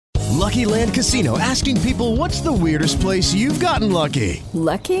Lucky Land Casino, asking people, what's the weirdest place you've gotten lucky?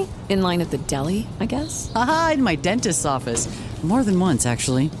 Lucky? In line at the deli, I guess? Aha, in my dentist's office. More than once,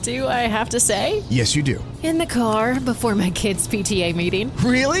 actually. Do I have to say? Yes, you do. In the car before my kids' PTA meeting.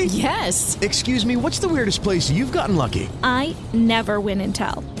 Really? Yes. Excuse me, what's the weirdest place you've gotten lucky? I never win and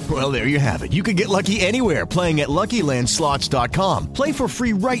tell. Well, there you have it. You can get lucky anywhere, playing at LuckyLandSlots.com. Play for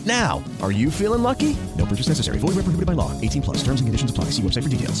free right now. Are you feeling lucky? No purchase necessary. Void where prohibited by law. 18 plus. Terms and conditions apply. See website for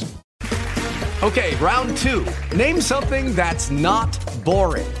details. Okay, round two. Name something that's not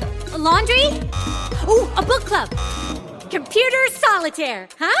boring. A laundry? Ooh, a book club. Computer solitaire,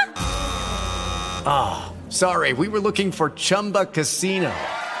 huh? Ah, oh, sorry. We were looking for Chumba Casino.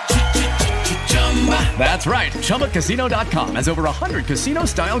 That's right. ChumbaCasino.com has over 100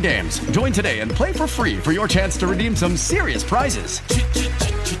 casino-style games. Join today and play for free for your chance to redeem some serious prizes.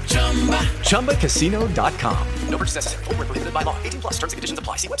 ChumbaCasino.com. No purchase necessary. Void where prohibited by law. 18 plus. Terms and conditions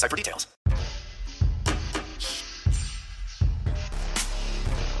apply. See website for details.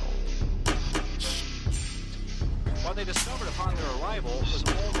 What they discovered upon their arrival was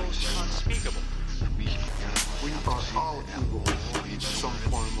almost unspeakable. We are all evil in some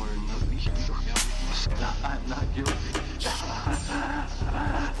form or another. I'm not guilty.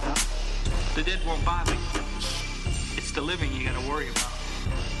 The dead won't bother you. It's the living you gotta worry about.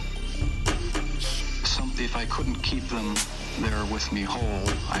 If I couldn't keep them there with me whole,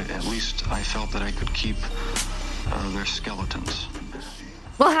 at least I felt that I could keep their skeletons.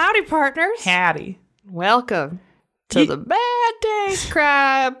 Well, howdy, partners. Howdy. Welcome to the Bad Days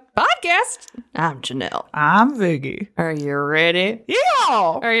Cry podcast. I'm Janelle. I'm Vicky. Are you ready? Yeah.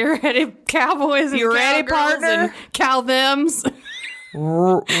 Are you ready, cowboys and you ready, partner? And cow thems?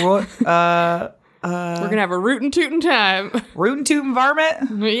 We're gonna have a rootin' tootin' time. Rootin' tootin'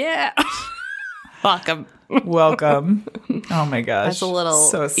 varmint? Yeah. Welcome. Welcome. Oh my gosh. That's a little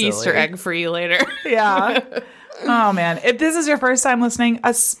so Easter egg for you later. Yeah. Oh man. If this is your first time listening,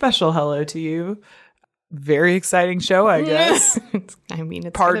 a special hello to you. Very exciting show, I guess. It's gonna be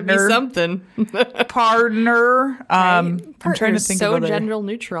something. Partner. I'm trying to think so of gender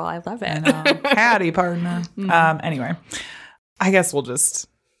neutral. I love it. Howdy, partner. Anyway, I guess we'll just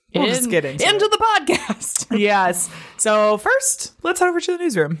get into the podcast. Yes. So first, let's head over to the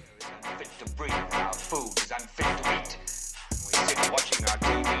newsroom. Fit to breathe, our food is unfit to eat. We sit watching our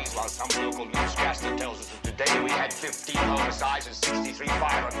TVs while some local newscaster tells us that today we had 15 homicides and 63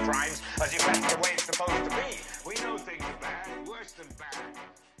 violent crimes, as if that's the way it's supposed to be. We know things are bad, worse than bad.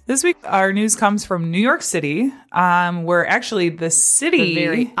 This week, our news comes from New York City, where actually the city... The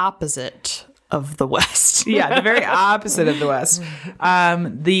very opposite of the West. Yeah, the very opposite of the West.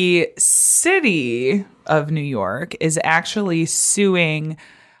 The city of New York is actually suing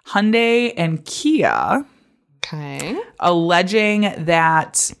Hyundai and Kia, alleging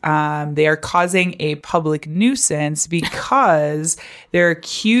that they are causing a public nuisance because they're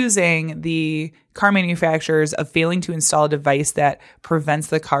accusing the car manufacturers of failing to install a device that prevents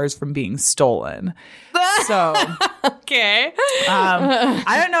the cars from being stolen. So, okay.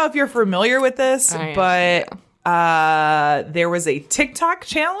 I don't know if you're familiar with this, but there was a TikTok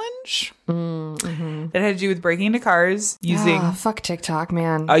challenge that had to do with breaking into cars using fuck TikTok,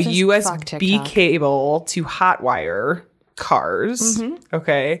 man. A USB cable to hotwire cars.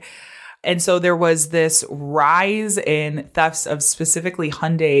 Okay. And so there was this rise in thefts of specifically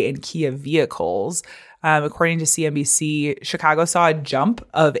Hyundai and Kia vehicles. According to CNBC, Chicago saw a jump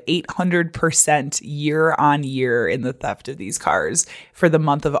of 800% year on year in the theft of these cars for the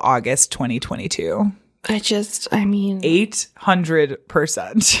month of August 2022.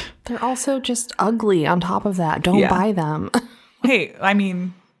 800%. They're also just ugly on top of that. Don't buy them. Hey,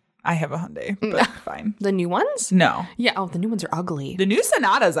 I have a Hyundai, but fine. The new ones? No. Yeah. Oh, the new ones are ugly. The new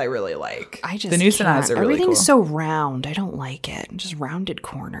Sonatas I really like. The new Sonatas are really Everything's cool. so round. I don't like it. Just rounded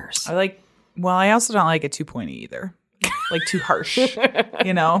corners. I also don't like a 2.0 either. Like too harsh,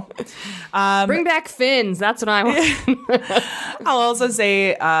 you know? Bring back fins. That's what I want. I'll also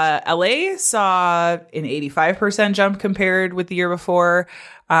say LA saw an 85% jump compared with the year before.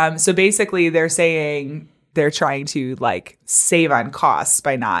 So basically they're saying they're trying to save on costs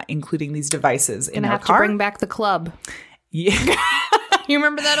by not including these devices in their car. Gonna have to bring back the club. Yeah. You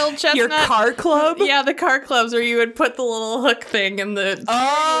remember that old chestnut? Your car club? Yeah, the car clubs where you would put the little hook thing in the steering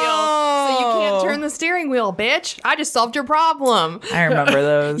wheel. So you can't turn the steering wheel, bitch. I just solved your problem. I remember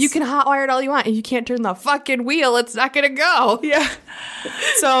those. You can hotwire it all you want. And you can't turn the fucking wheel. It's not going to go. Yeah.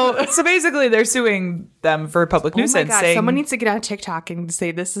 So basically they're suing them for public nuisance. Oh my God. Someone needs to get on TikTok and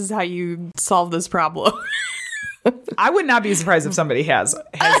say, this is how you solve this problem. I would not be surprised if somebody has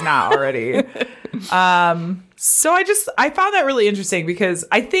not already. So I found that really interesting because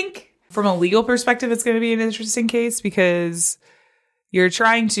I think from a legal perspective, it's going to be an interesting case because you're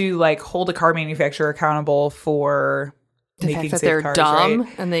trying to like hold a car manufacturer accountable for the making fact that safe they're cars, dumb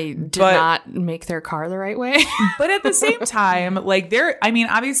right? and they did not make their car the right way. But at the same time, like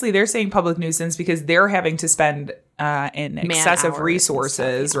obviously they're saying public nuisance because they're having to spend in excessive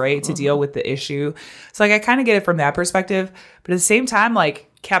resources, right, to deal with the issue. So like I kind of get it from that perspective, but at the same time, like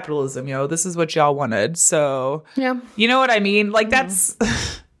capitalism, this is what y'all wanted. So yeah, you know what I mean? Like that's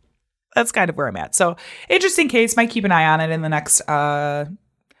kind of where I'm at. So interesting case. Might keep an eye on it in the next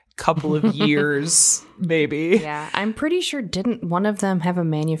couple of years, maybe. Yeah, I'm pretty sure didn't one of them have a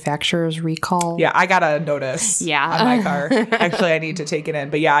manufacturer's recall? Yeah, I got a notice on my car. Actually, I need to take it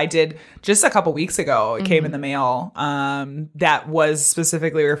in. But yeah, I did just a couple weeks ago. It came in the mail that was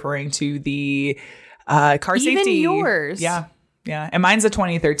specifically referring to the car safety. Even yours? Yeah. Yeah. And mine's a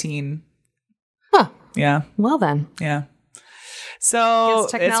 2013. Huh. Yeah. Well then. Yeah. So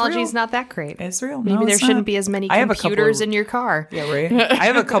technology is not that great. It's real. Maybe there shouldn't be as many computers in your car. Yeah, right. I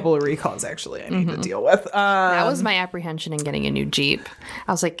have a couple of recalls actually I need to deal with. That was my apprehension in getting a new Jeep.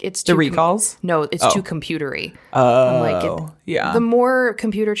 I was like, it's too recalls. No, it's too computery. Oh, I'm like, yeah. The more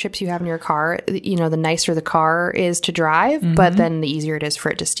computer chips you have in your car, the nicer the car is to drive, but then the easier it is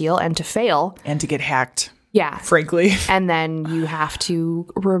for it to steal and to fail and to get hacked. Yeah. Frankly. And then you have to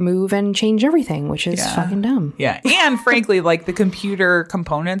remove and change everything, which is fucking dumb. Yeah. And frankly, like the computer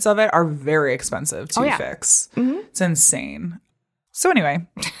components of it are very expensive to fix. Mm-hmm. It's insane. So anyway,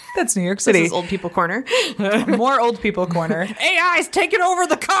 that's New York City. This is Old People Corner. More Old People Corner. AI's taking over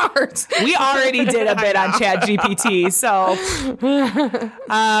the cars. We already did a bit on ChatGPT. So,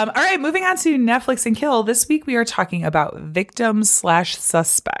 all right, moving on to Netflix and Kill. This week we are talking about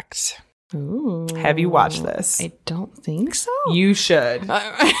victim/suspect. Ooh, have you watched this? I don't think so. You should.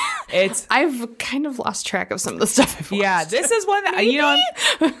 I've kind of lost track of some of the stuff I've watched. Yeah, this is one that,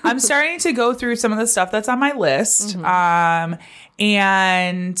 I'm starting to go through some of the stuff that's on my list.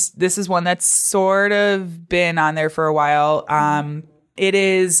 And this is one that's sort of been on there for a while. It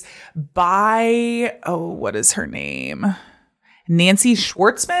is by, what is her name? Nancy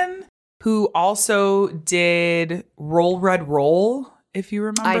Schwartzman, who also did Roll Red Roll. If you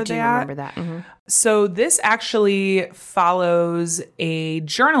remember that. I do remember that. Mm-hmm. So this actually follows a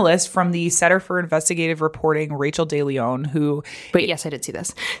journalist from the Center for Investigative Reporting, Rachel DeLeon, who... But yes, I did see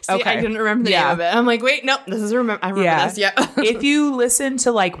this. See, okay. I didn't remember the name of it. I'm like, wait, no, I remember this. Yeah. If you listen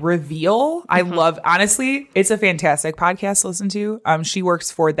to like Reveal, I love, honestly, it's a fantastic podcast to listen to. She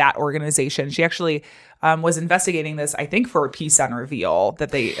works for that organization. She actually... was investigating this, I think, for a piece on Reveal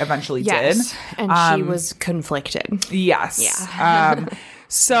that they eventually did. And she was conflicted. Yes. Yeah.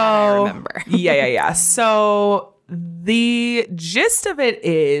 So I remember. Yeah. So the gist of it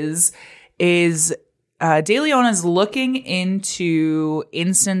is DeLeon is looking into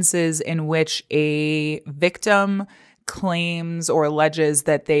instances in which a victim claims or alleges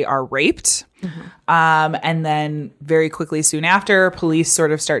that they are raped. And then very quickly soon after, police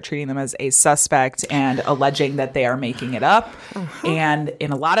sort of start treating them as a suspect and alleging that they are making it up. And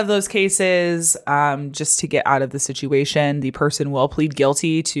in a lot of those cases, just to get out of the situation, the person will plead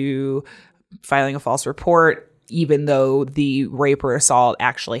guilty to filing a false report, even though the rape or assault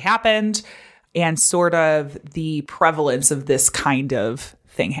actually happened, and sort of the prevalence of this kind of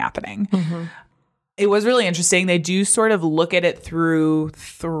thing happening. It was really interesting. They do sort of look at it through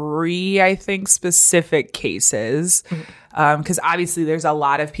 3, I think, specific cases. Because obviously there's a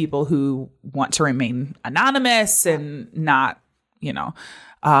lot of people who want to remain anonymous and not,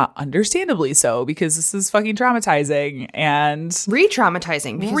 understandandably so, because this is fucking traumatizing and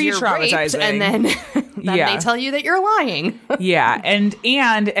re-traumatizing. Re-traumatizing. And then they tell you that you're lying. Yeah.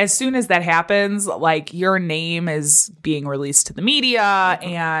 And as soon as that happens, like your name is being released to the media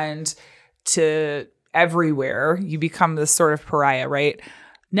and to everywhere, you become this sort of pariah, right?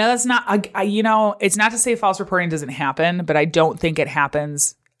 Now, that's not, it's not to say false reporting doesn't happen, but I don't think it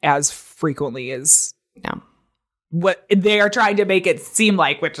happens as frequently as what they are trying to make it seem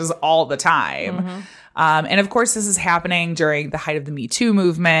like, which is all the time. And of course, this is happening during the height of the Me Too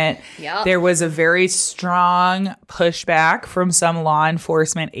movement. Yep. There was a very strong pushback from some law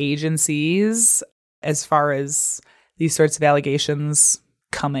enforcement agencies as far as these sorts of allegations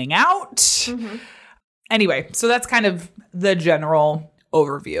coming out. Anyway, so that's kind of the general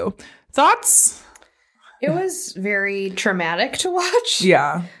overview. Thoughts? It was very traumatic to watch.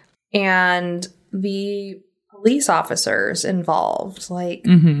 Yeah. And the police officers involved, like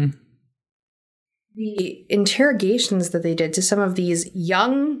the interrogations that they did to some of these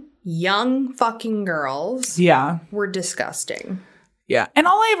young fucking girls were disgusting. Yeah. And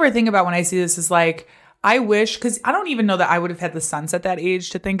all I ever think about when I see this is like, I wish, because I don't even know that I would have had the sense at that age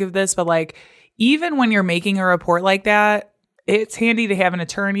to think of this, but like, even when you're making a report like that, it's handy to have an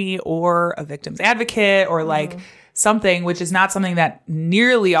attorney or a victim's advocate or like something, which is not something that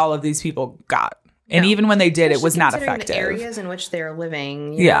nearly all of these people got. And even when they did, it was not effective. The areas in which they're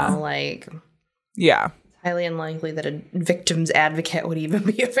living, you know, like, highly unlikely that a victim's advocate would even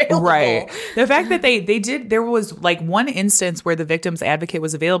be available. Right. The fact that they did, there was like one instance where the victim's advocate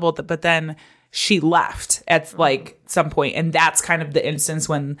was available, but then she left at like some point, and that's kind of the instance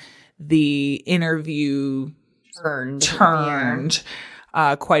when the interview turned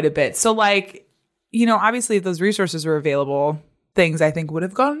quite a bit. So like, you know, obviously if those resources were available, things I think would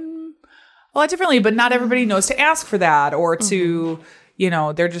have gone a lot differently, but not everybody knows to ask for that or to, you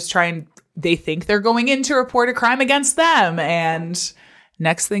know, they're just they think they're going in to report a crime against them. And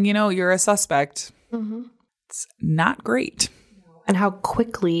next thing you know, you're a suspect. It's not great. And how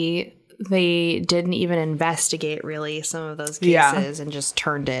quickly they didn't even investigate really some of those cases and just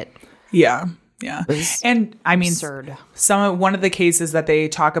turned it. Yeah. And I mean, absurd. One of the cases that they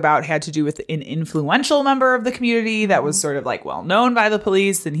talk about had to do with an influential member of the community that was sort of like well known by the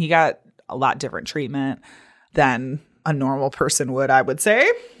police, and he got a lot different treatment than a normal person would, I would say.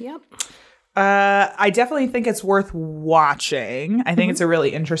 Yep. I definitely think it's worth watching. I think it's a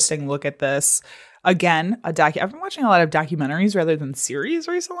really interesting look at this. Again, I've been watching a lot of documentaries rather than series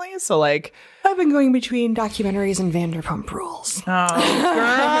recently. So like, I've been going between documentaries and Vanderpump Rules.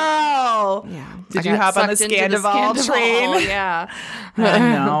 Oh, girl. Yeah. Did you hop on the Scandival train? Yeah.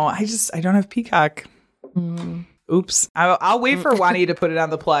 No, I don't have Peacock. Oops. I'll wait for Wani to put it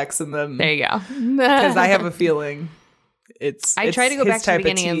on the Plex and then there you go. Because I have a feeling I tried to go back to the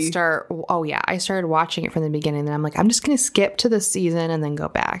beginning and start. Oh yeah, I started watching it from the beginning. Then I'm like, I'm just gonna skip to this season and then go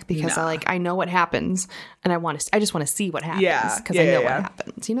back because I know what happens and I just want to see what happens. Yeah, because I know what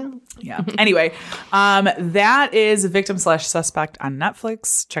happens. You know. Yeah. Anyway, that is Victim/Suspect on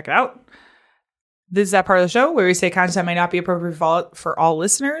Netflix. Check it out. This is that part of the show where we say content may not be appropriate for all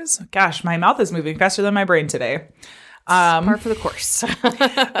listeners. Gosh, my mouth is moving faster than my brain today. Par for the course. This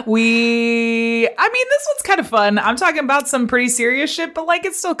one's kind of fun. I'm talking about some pretty serious shit, but like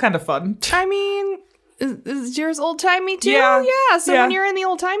it's still kind of fun. I mean, is yours old timey too? Yeah. So when you're in the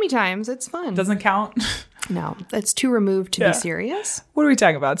old timey times, it's fun. Doesn't count. No, it's too removed to be serious. What are we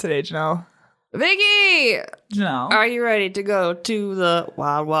talking about today, Janelle? Vicky, Janelle, are you ready to go to the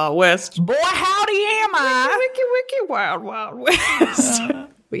Wild Wild West? Boy, howdy am I? Wiki, Wild Wild West.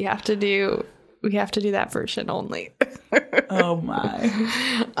 We have to do that version only. Oh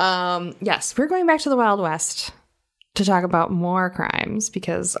my. Yes, we're going back to the Wild West to talk about more crimes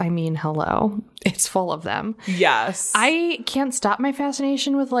because, I mean, hello, it's full of them. Yes. I can't stop my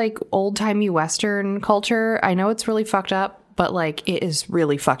fascination with like old-timey Western culture. I know it's really fucked up, but like it is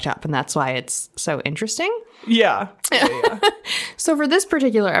really fucked up, and that's why it's so interesting. Yeah. So for this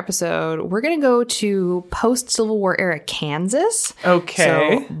particular episode, we're going to go to post-Civil War era Kansas.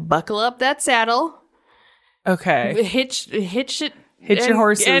 Okay. So buckle up that saddle. Okay. Hitch your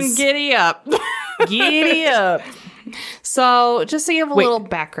horses. And giddy up. Giddy up. So just to give a little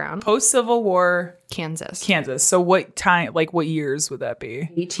background. Post-Civil War Kansas. So what time, like what years would that be?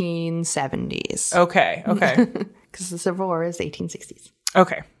 1870s. Okay. Because the Civil War is 1860s.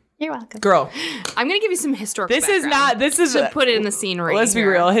 Okay. You're welcome. Girl. I'm going to give you some historical This is to put it in the scene right Let's here.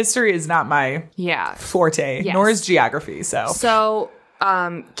 be real. History is not my forte, nor is geography. So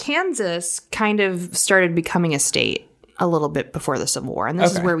Kansas kind of started becoming a state a little bit before the Civil War. And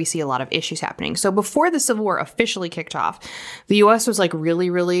this is where we see a lot of issues happening. So before the Civil War officially kicked off, the U.S. was like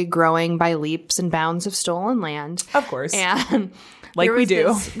really, really growing by leaps and bounds of stolen land. Of course. And like we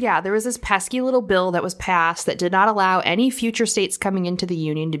do. There was this pesky little bill that was passed that did not allow any future states coming into the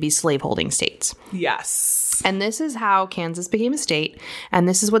Union to be slaveholding states. Yes. And this is how Kansas became a state. And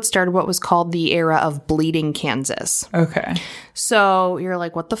this is what started what was called the era of Bleeding Kansas. Okay. So you're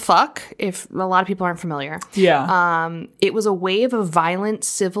like, what the fuck? If a lot of people aren't familiar. Yeah. It was a wave of violent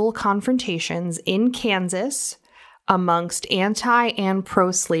civil confrontations in Kansas amongst anti and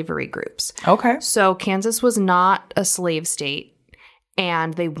pro-slavery groups. Okay. So Kansas was not a slave state,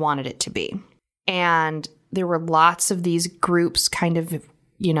 and they wanted it to be. And there were lots of these groups kind of,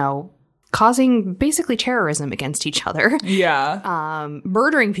 causing basically terrorism against each other. Yeah.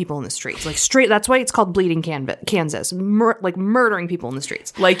 Murdering people in the streets. Like straight, that's why it's called Bleeding Kansas. Murdering people in the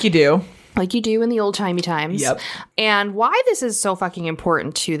streets. Like you do. Like you do in the old-timey times. Yep. And why this is so fucking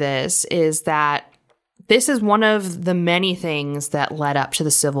important to this is that this is one of the many things that led up to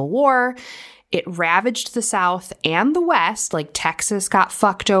the Civil War. It ravaged the South and the West. Like Texas got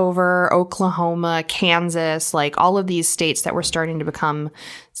fucked over, Oklahoma, Kansas, like all of these states that were starting to become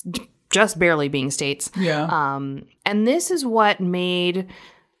just barely being states. Yeah. And this is what made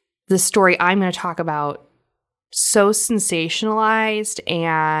the story I'm going to talk about so sensationalized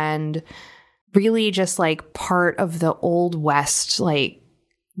and really just like part of the Old West, like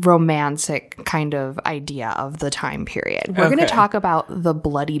romantic kind of idea of the time period. We're going to talk about the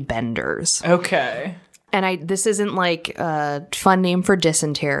Bloody Benders. Okay. And this isn't like a fun name for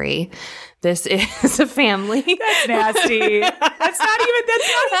dysentery. This is a family. That's nasty. That's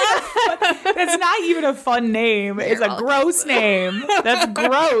not even a fun name. It's a gross name. That's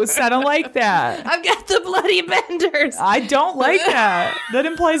gross. I don't like that. I've got the Bloody Benders. I don't like that. That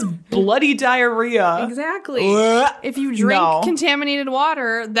implies bloody diarrhea. Exactly. If you drink contaminated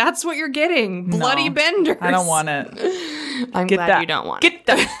water, that's what you're getting. Bloody Benders. I don't want it. I'm glad you don't want it. Get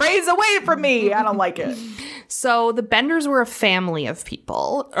the phrase away from me. I don't like it. So the Benders were a family of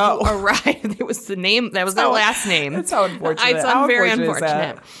people who arrived. It was the name. That was their last name. That's so unfortunate. It's very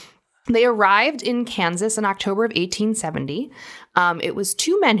unfortunate. They arrived in Kansas in October of 1870. It was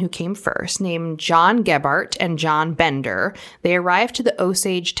two men who came first, named John Gebhart and John Bender. They arrived to the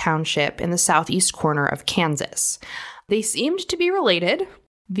Osage Township in the southeast corner of Kansas. They seemed to be related.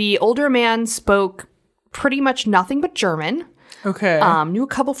 The older man spoke pretty much nothing but German. Okay. Knew a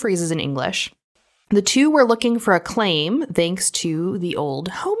couple phrases in English. The two were looking for a claim thanks to the old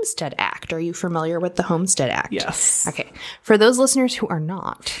Homestead Act. Are you familiar with the Homestead Act? Yes. Okay. For those listeners who are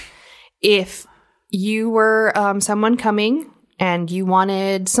not, if you were someone coming and you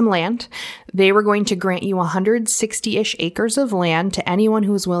wanted some land, they were going to grant you 160-ish acres of land to anyone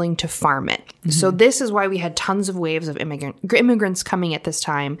who was willing to farm it. Mm-hmm. So this is why we had tons of waves of immigrants coming at this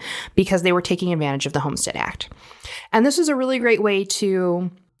time, because they were taking advantage of the Homestead Act. And this was a really great way to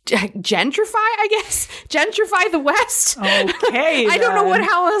gentrify, I guess. Gentrify the West. Okay. I don't know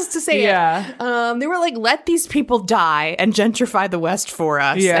how else to say it. They were like, let these people die and gentrify the West for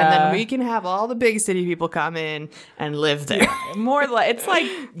us. Yeah. And then we can have all the big city people come in and live there. More like, it's like,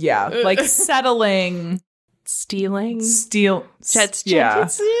 like settling. Stealing?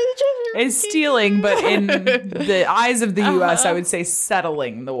 It's stealing, but in the eyes of the U.S., I would say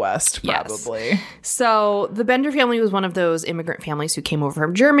settling the West, probably. Yes. So the Bender family was one of those immigrant families who came over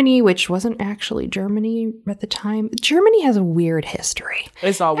from Germany, which wasn't actually Germany at the time. Germany has a weird history.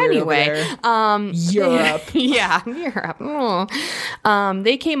 It's all weird over there. Europe. Europe.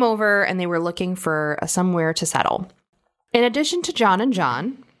 They came over and they were looking for somewhere to settle. In addition to John and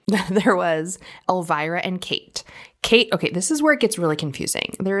John, there was Elvira and Kate. Kate, okay, this is where it gets really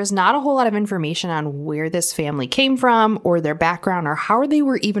confusing. There is not a whole lot of information on where this family came from or their background or how they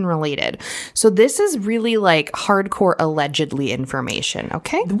were even related. So this is really like hardcore allegedly information,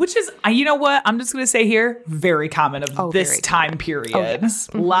 okay? Which is, you know what? I'm just going to say here, very common of this time period. Yes.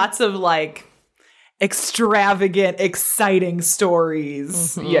 Mm-hmm. Lots of like extravagant, exciting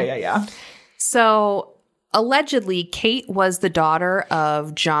stories. Mm-hmm. Yeah. So allegedly, Kate was the daughter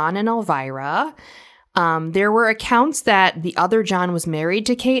of John and Elvira. There were accounts that the other John was married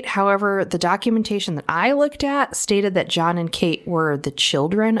to Kate. However, the documentation that I looked at stated that John and Kate were the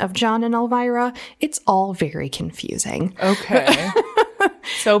children of John and Elvira. It's all very confusing. Okay.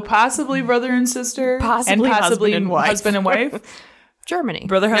 So possibly brother and sister? Possibly husband and wife. Germany.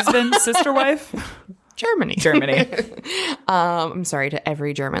 Brother, husband, sister, wife? Germany. I'm sorry to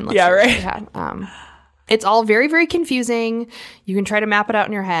every German listener. Yeah, right. It's all very, very confusing. You can try to map it out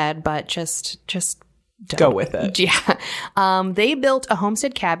in your head, but just don't. Go with it. Yeah. They built a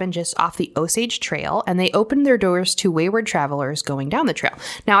homestead cabin just off the Osage Trail, and they opened their doors to wayward travelers going down the trail.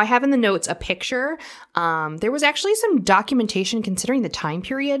 Now, I have in the notes a picture. There was actually some documentation considering the time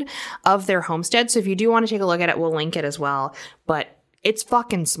period of their homestead. So if you do want to take a look at it, we'll link it as well. But it's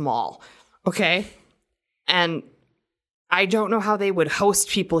fucking small. Okay? And I don't know how they would host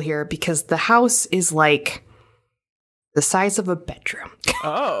people here because the house is like the size of a bedroom.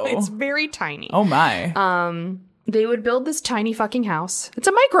 Oh. It's very tiny. Oh my. They would build this tiny fucking house. It's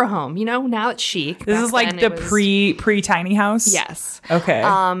a micro home, you know, now it's chic. This is like the pre-tiny house? Yes. Okay.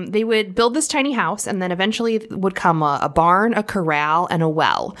 They would build this tiny house and then eventually would come a barn, a corral, and a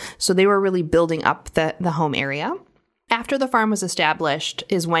well. So they were really building up the home area. After the farm was established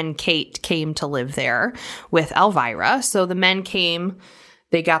is when Kate came to live there with Elvira. So the men came,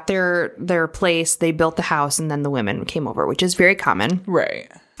 they got their place, they built the house, and then the women came over, which is very common.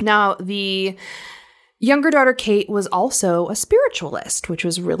 Right. Now, the younger daughter, Kate, was also a spiritualist, which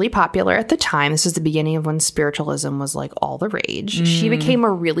was really popular at the time. This is the beginning of when spiritualism was like all the rage. She became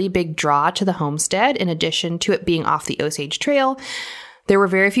a really big draw to the homestead, in addition to it being off the Osage Trail. There were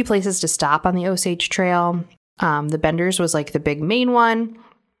very few places to stop on the Osage Trail. The Benders was like the big main one.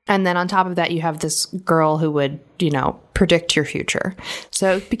 And then on top of that, you have this girl who would, predict your future.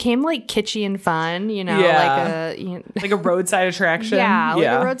 So it became like kitschy and fun, like a roadside attraction. Yeah, like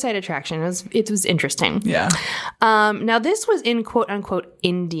a roadside attraction. It was interesting. Yeah. Now this was in quote unquote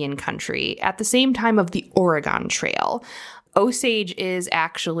Indian country at the same time of the Oregon Trail. Osage is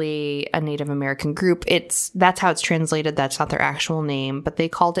actually a Native American group. That's how it's translated. That's not their actual name, but they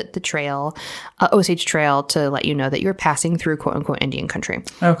called it the trail, Osage Trail, to let you know that you're passing through quote unquote Indian country.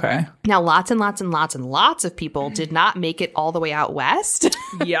 Okay. Now, lots and lots and lots and lots of people did not make it all the way out west.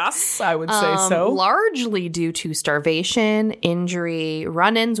 Yes, I would say so. Largely due to starvation, injury,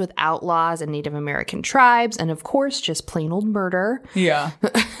 run-ins with outlaws and Native American tribes, and of course, just plain old murder. Yeah.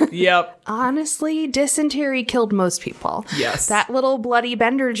 Yep. Honestly, dysentery killed most people. Yes. That little bloody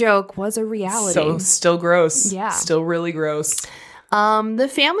Bender joke was a reality. So still gross. Yeah. Still really gross.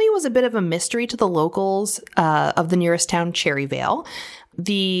 The family was a bit of a mystery to the locals of the nearest town, Cherryvale.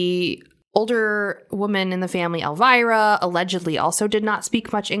 The older woman in the family, Elvira, allegedly also did not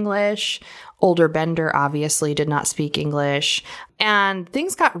speak much English. Older Bender obviously did not speak English. And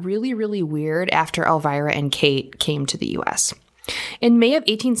things got really, really weird after Elvira and Kate came to the U.S. In May of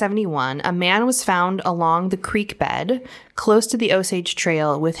 1871, a man was found along the creek bed close to the Osage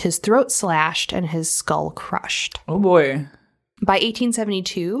Trail with his throat slashed and his skull crushed. Oh, boy. By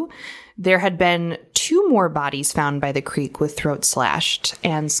 1872, there had been 2 more bodies found by the creek with throats slashed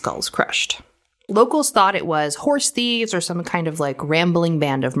and skulls crushed. Locals thought it was horse thieves or some kind of like rambling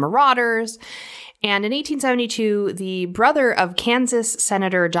band of marauders. And in 1872, the brother of Kansas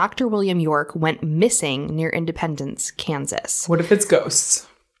Senator Dr. William York went missing near Independence, Kansas. What if it's ghosts?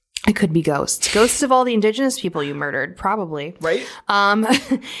 It could be ghosts. Ghosts of all the indigenous people you murdered, probably. Right.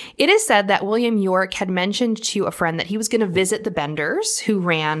 It is said that William York had mentioned to a friend that he was going to visit the Benders, who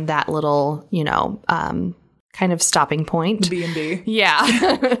ran that little, kind of stopping point. B&D.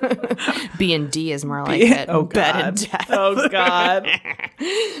 Yeah. B&D is more like it. Oh, Bed God. and death. Oh, God.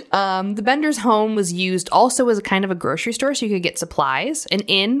 The Benders' home was used also as a kind of a grocery store, so you could get supplies, an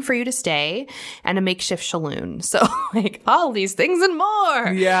inn for you to stay, and a makeshift saloon. So, like, all these things and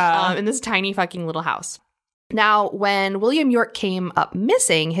more. Yeah. In this tiny fucking little house. Now, when William York came up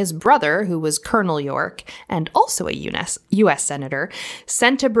missing, his brother, who was Colonel York, and also a U.S. Senator,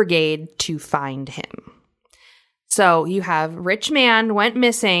 sent a brigade to find him. So you have rich man went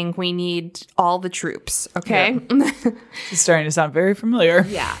missing. We need all the troops. Okay. Yeah. It's starting to sound very familiar.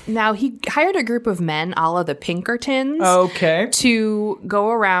 Yeah. Now he hired a group of men, a la the Pinkertons. Okay. To go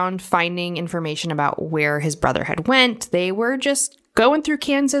around finding information about where his brother had went. They were just going through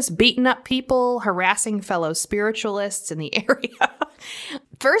Kansas, beating up people, harassing fellow spiritualists in the area.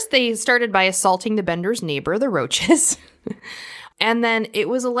 First, they started by assaulting the Benders' neighbor, the Roaches. And then it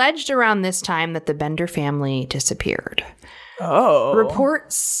was alleged around this time that the Bender family disappeared. Oh.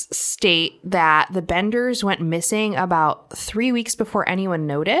 Reports state that the Benders went missing about 3 weeks before anyone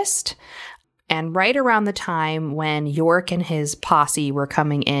noticed, and right around the time when York and his posse were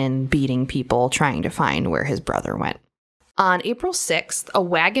coming in, beating people, trying to find where his brother went. On April 6th, a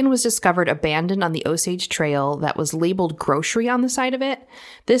wagon was discovered abandoned on the Osage Trail that was labeled grocery on the side of it.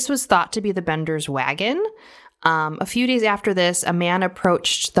 This was thought to be the Benders' wagon. A few days after this, a man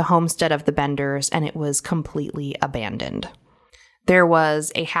approached the homestead of the Benders, and it was completely abandoned. There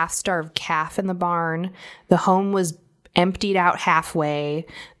was a half-starved calf in the barn. The home was emptied out halfway.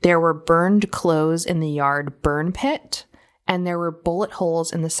 There were burned clothes in the yard burn pit, and there were bullet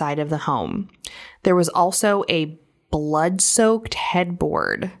holes in the side of the home. There was also a blood-soaked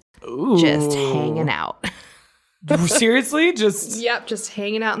headboard just hanging out. Seriously? Just Yep, just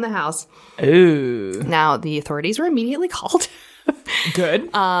hanging out in the house. Ooh. Now, the authorities were immediately called. Good.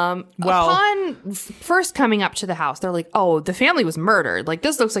 Upon first coming up to the house, they're like, oh, the family was murdered. Like,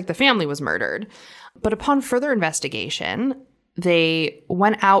 this looks like the family was murdered. But upon further investigation, they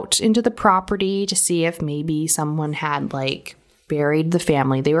went out into the property to see if maybe someone had, like, buried the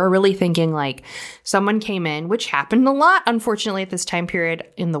family. They were really thinking like someone came in, which happened a lot, unfortunately, at this time period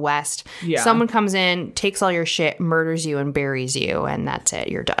in the West. Yeah. Someone comes in, takes all your shit, murders you, and buries you, and that's it.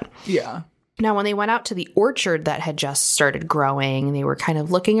 You're done. Yeah. Now, when they went out to the orchard that had just started growing, they were kind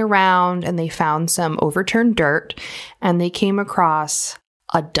of looking around, and they found some overturned dirt, and they came across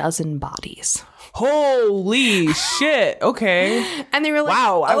a dozen bodies. Holy shit. Okay. And they were like,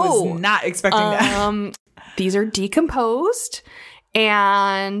 wow, I was not expecting that. These are decomposed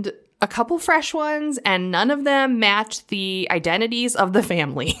and a couple fresh ones, and none of them match the identities of the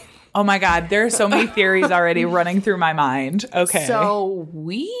family. Oh my God, there are so many theories already running through my mind. Okay. So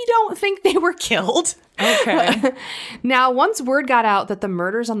we don't think they were killed. Okay. Now, once word got out that the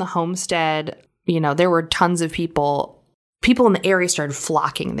murders on the homestead, there were tons of people people in the area started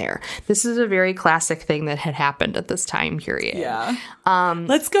flocking there. This is a very classic thing that had happened at this time period. Yeah.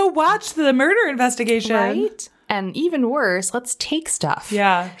 Let's go watch the murder investigation. Right? And even worse, let's take stuff.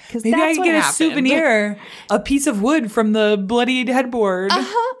 Yeah. Maybe I can get a souvenir, a piece of wood from the bloodied headboard.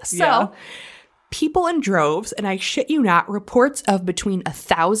 So people in droves, and I shit you not, reports of between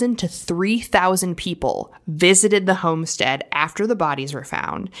 1,000 to 3,000 people visited the homestead after the bodies were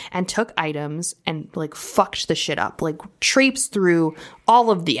found and took items and like fucked the shit up, like traipsed through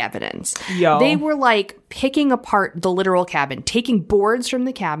all of the evidence. They were like picking apart the literal cabin, taking boards from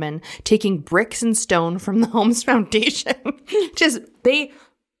the cabin, taking bricks and stone from the home's foundation. They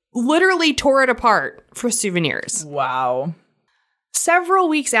literally tore it apart for souvenirs. Wow. Several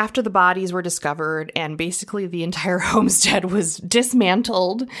weeks after the bodies were discovered and basically the entire homestead was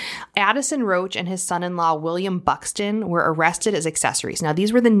dismantled, Addison Roach and his son-in-law William Buxton were arrested as accessories. Now,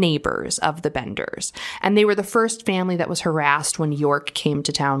 these were the neighbors of the Benders, and they were the first family that was harassed when York came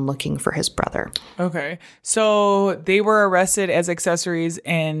to town looking for his brother. Okay. So they were arrested as accessories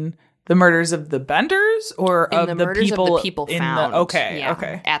in the murders of the Benders or of the people found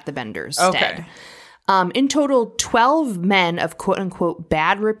okay. At the Benders' stead. In total, 12 men of quote-unquote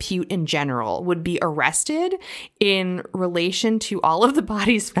bad repute in general would be arrested in relation to all of the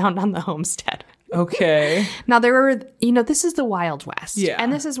bodies found on the homestead. Okay. Now, there were, this is the Wild West. Yeah.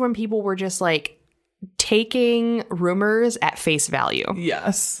 And this is when people were just like taking rumors at face value.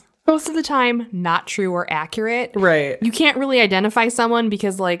 Yes. Most of the time, not true or accurate. Right. You can't really identify someone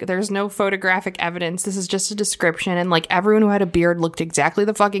because, like, there's no photographic evidence. This is just a description. And, like, everyone who had a beard looked exactly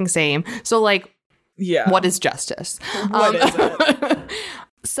the fucking same. So, like, what is justice? What is it?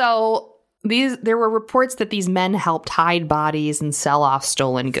 So there were reports that these men helped hide bodies and sell off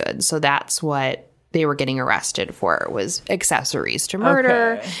stolen goods. So that's what they were getting arrested for, was accessories to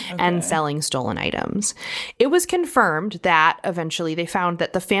murder and selling stolen items. It was confirmed that eventually they found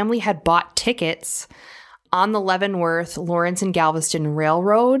that the family had bought tickets on the Leavenworth, Lawrence, and Galveston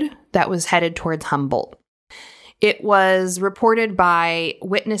Railroad that was headed towards Humboldt. It was reported by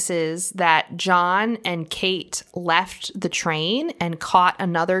witnesses that John and Kate left the train and caught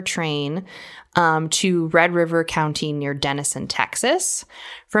another train to Red River County near Denison, Texas.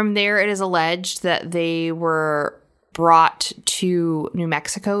 From there, it is alleged that they were brought to New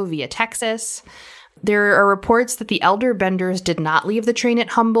Mexico via Texas. There are reports that the elder Benders did not leave the train at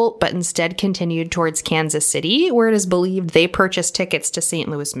Humboldt, but instead continued towards Kansas City, where it is believed they purchased tickets to St.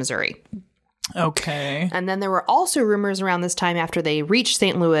 Louis, Missouri. Okay. And then there were also rumors around this time after they reached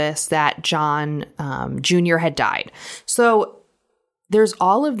St. Louis that John Jr. had died. So there's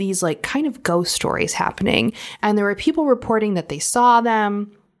all of these like kind of ghost stories happening. And there were people reporting that they saw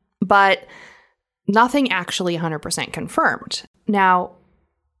them, but nothing actually 100% confirmed. Now,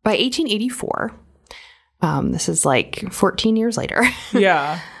 by 1884, this is like 14 years later.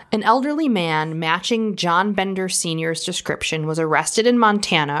 Yeah. An elderly man matching John Bender Sr.'s description was arrested in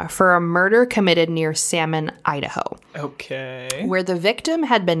Montana for a murder committed near Salmon, Idaho. Okay. Where the victim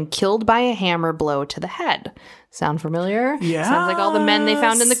had been killed by a hammer blow to the head. Sound familiar? Yeah. Sounds like all the men they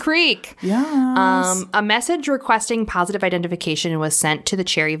found in the creek. Yes. A message requesting positive identification was sent to the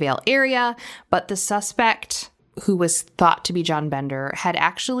Cherryvale area, but the suspect, who was thought to be John Bender, had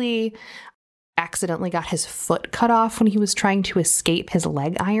actually accidentally got his foot cut off when he was trying to escape his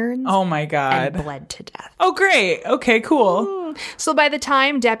leg irons. Oh my God. And bled to death. Oh, great. Okay, cool. So by the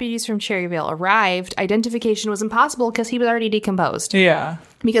time deputies from Cherryvale arrived, identification was impossible because he was already decomposed. Yeah.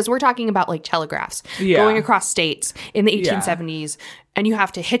 Because we're talking about like telegraphs going across states in the 1870s, and you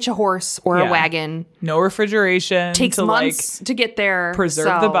have to hitch a horse or a wagon. No refrigeration. Takes months to get there.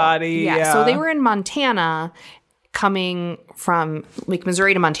 Preserve the body. Yeah. So they were in Montana, coming from like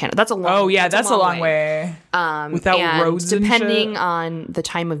Missouri to Montana. That's a long. Oh yeah, that's a long way. Without roads and depending shit. on the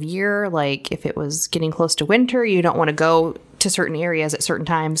time of year, like if it was getting close to winter, you don't want to go to certain areas at certain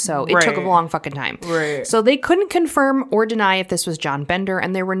times. So it took a long fucking time. Right. So they couldn't confirm or deny if this was John Bender,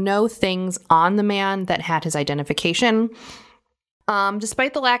 and there were no things on the man that had his identification.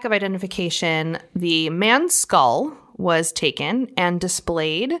 Despite the lack of identification, the man's skull was taken and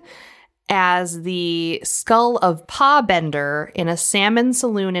displayed as the skull of Pa Bender in a salmon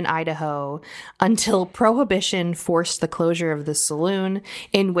saloon in Idaho until Prohibition forced the closure of the saloon,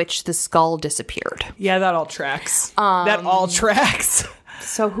 in which the skull disappeared. Yeah, that all tracks. That all tracks.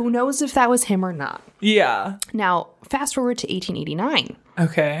 So who knows if that was him or not? Yeah. Now, fast forward to 1889.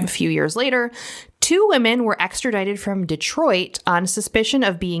 Okay. A few years later, 2 women were extradited from Detroit on suspicion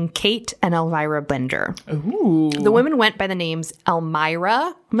of being Kate and Elvira Bender. Ooh. The women went by the names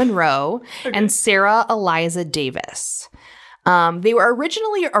Elmira Monroe and Sarah Eliza Davis. They were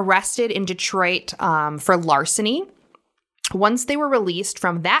originally arrested in Detroit for larceny. Once they were released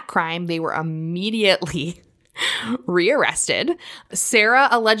from that crime, they were immediately rearrested. Sarah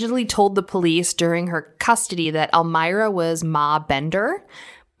allegedly told the police during her custody that Elmira was Ma Bender,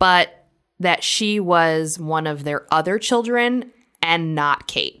 but that she was one of their other children and not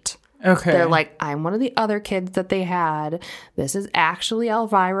Kate. Okay. They're like, I'm one of the other kids that they had. This is actually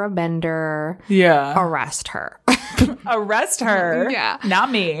Elvira Bender. Yeah. Arrest her. Arrest her. Yeah.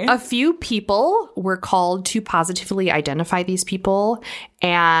 Not me. A few people were called to positively identify these people,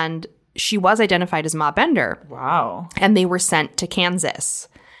 and she was identified as Ma Bender. Wow. And they were sent to Kansas.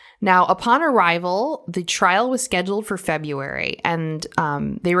 Now, upon arrival, the trial was scheduled for February, and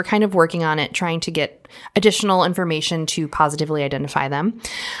they were kind of working on it, trying to get additional information to positively identify them.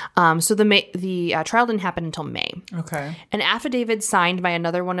 So the trial didn't happen until May. Okay. An affidavit signed by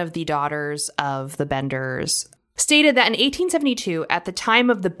another one of the daughters of the Benders stated that in 1872, at the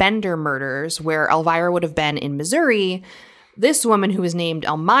time of the Bender murders, where Elvira would have been in Missouri, this woman, who was named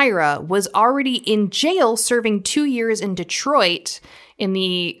Elmira, was already in jail serving 2 years in Detroit in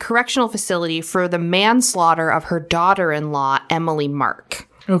the correctional facility for the manslaughter of her daughter-in-law, Emily Mark.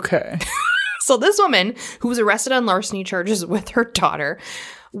 Okay. So this woman, who was arrested on larceny charges with her daughter,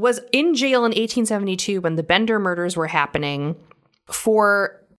 was in jail in 1872 when the Bender murders were happening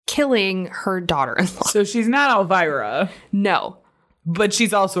for killing her daughter-in-law. So she's not Elvira. No. But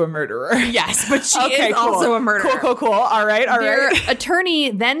she's also a murderer. Yes, but she is cool. also a murderer. Cool. All right. Their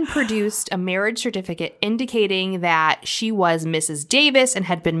attorney then produced a marriage certificate indicating that she was Mrs. Davis and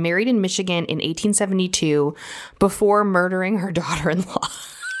had been married in Michigan in 1872 before murdering her daughter-in-law.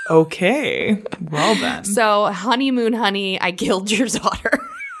 Okay. Well then. So, honeymoon, honey, I killed your daughter.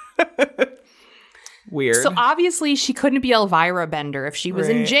 Weird. So obviously she couldn't be Elvira Bender if she was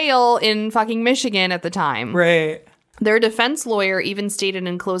in jail in fucking Michigan at the time. Right. Their defense lawyer even stated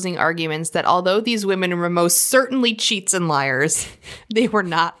in closing arguments that although these women were most certainly cheats and liars, they were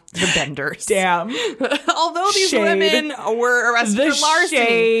not the Benders. Damn. Although these women were arrested for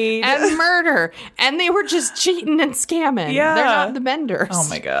larceny and murder, and they were just cheating and scamming. Yeah. They're not the Benders. Oh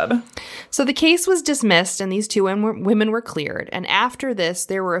my God. So the case was dismissed and these two women were cleared. And after this,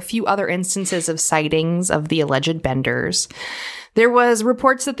 there were a few other instances of sightings of the alleged Benders. There was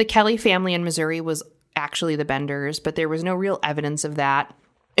reports that the Kelly family in Missouri was actually the Benders, but there was no real evidence of that.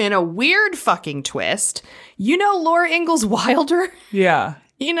 In a weird fucking twist, you know Laura Ingalls Wilder? Yeah.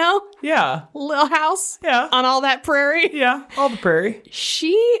 You know? Yeah. Little house? Yeah. On all that prairie? Yeah. All the prairie.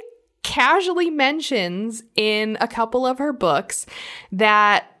 She casually mentions in a couple of her books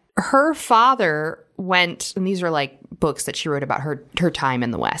that her father went, and these are like books that she wrote about her time in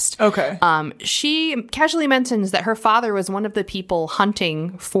the West. Okay. She casually mentions that her father was one of the people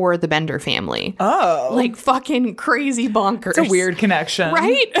hunting for the Bender family. Oh. Like fucking crazy bonkers. It's a weird connection.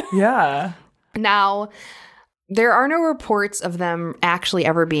 Right? Yeah. Now, there are no reports of them actually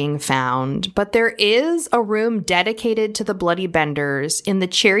ever being found, but there is a room dedicated to the Bloody Benders in the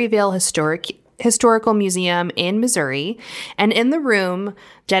Cherryvale Historical Museum in Missouri. And in the room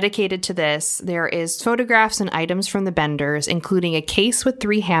dedicated to this, there is photographs and items from the Benders, including a case with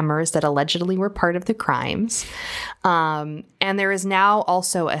 3 hammers that allegedly were part of the crimes. And there is now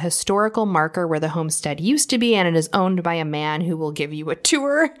also a historical marker where the homestead used to be, and it is owned by a man who will give you a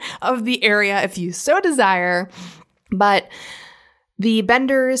tour of the area if you so desire. But the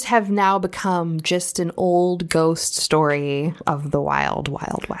Benders have now become just an old ghost story of the wild,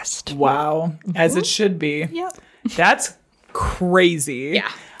 wild West. Wow. As it should be. Yep. That's crazy.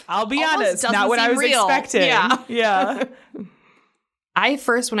 Yeah. I'll be Almost honest. doesn't Not what I seem was real. expecting. Yeah. Yeah.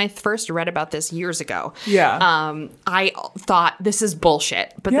 When I first read about this years ago, Yeah. I thought this is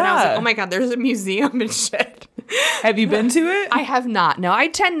bullshit. But then I was Yeah. like, oh my God, there's a museum and shit. Have you been to it? I have not. No, I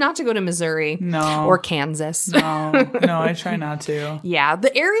tend not to go to Missouri. No. Or Kansas. No, I try not to. Yeah,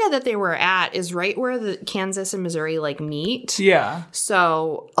 the area that they were at is right where the Kansas and Missouri like meet. Yeah.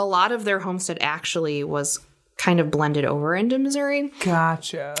 So a lot of their homestead actually was kind of blended over into Missouri.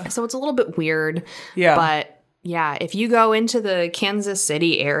 Gotcha. So it's a little bit weird. Yeah. But yeah, if you go into the Kansas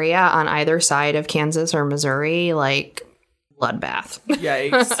City area on either side of Kansas or Missouri, like bloodbath.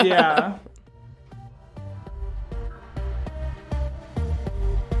 Yikes. Yeah.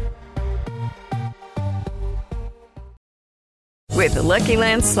 With the Lucky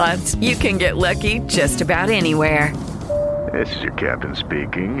Land Slots, you can get lucky just about anywhere. This is your captain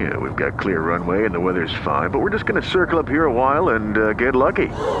speaking. We've got clear runway and the weather's fine, but we're just going to circle up here a while and get lucky.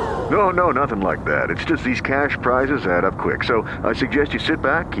 No, nothing like that. It's just these cash prizes add up quick. So I suggest you sit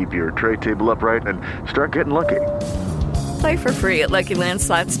back, keep your tray table upright, and start getting lucky. Play for free at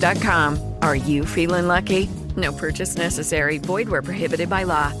LuckyLandSlots.com. Are you feeling lucky? No purchase necessary. Void where prohibited by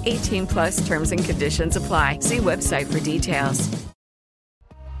law. 18 plus terms and conditions apply. See website for details.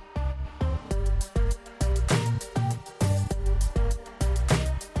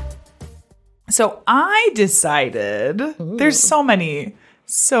 So I decided there's so many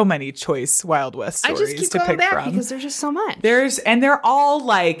choice Wild West stories I just keep to going pick back from. because there's just so much. And they're all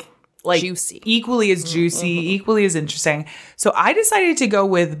like juicy, equally as juicy, equally as interesting. So I decided to go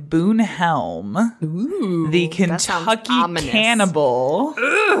with Boone Helm, the Kentucky cannibal.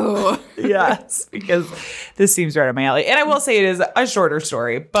 Ooh. Yes, because this seems right up my alley. And I will say it is a shorter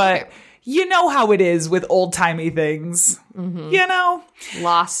story, but you know how it is with old-timey things. You know?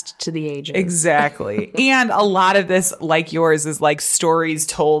 Lost to the ages. Exactly. And a lot of this, like yours, is like stories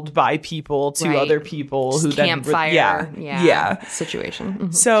told by people to other people who then campfire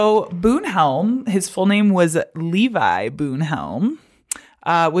situation. So Boone Helm, his full name was Levi Boone Helm,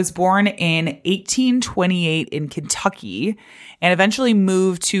 was born in 1828 in Kentucky and eventually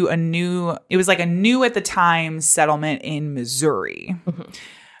moved to a new at the time settlement in Missouri.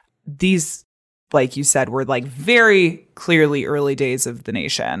 These, like you said, were like very clearly early days of the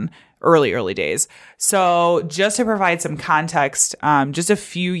nation, early days. So just to provide some context, just a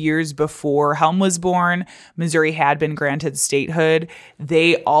few years before Helm was born, Missouri had been granted statehood.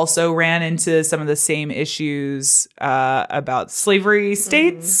 They also ran into some of the same issues about slavery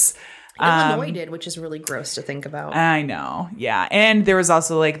states. Illinois did, which is really gross to think about. I know. Yeah. And there was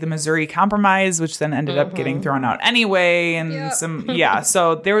also like the Missouri Compromise, which then ended up getting thrown out anyway. And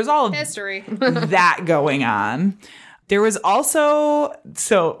so there was all of history that going on. There was also,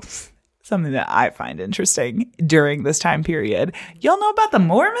 something that I find interesting during this time period. Y'all know about the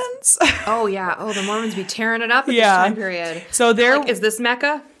Mormons? Oh, yeah. Oh, the Mormons be tearing it up at this time period. So is this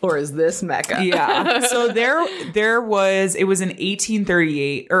Mecca or is this Mecca? Yeah. So it was in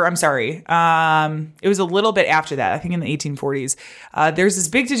 1838, or I'm sorry, it was a little bit after that, I think in the 1840s. There's this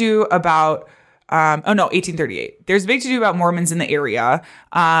big to-do about 1838. There's a big to-do about Mormons in the area.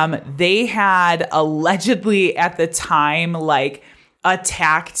 They had allegedly at the time, like,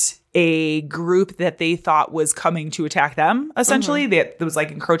 attacked a group that they thought was coming to attack them, essentially, that was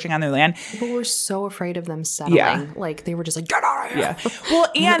like encroaching on their land. People were so afraid of them settling. Yeah. Like they were just like, get out of here. Yeah. Well,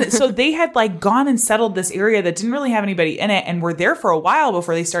 and so they had like gone and settled this area that didn't really have anybody in it and were there for a while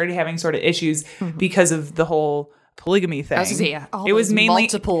before they started having sort of issues because of the whole polygamy thing. It was mainly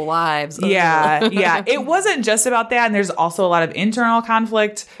multiple wives. Yeah. It wasn't just about that, and there's also a lot of internal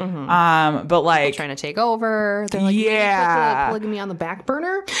conflict. But like people trying to take over. They're like, put the polygamy on the back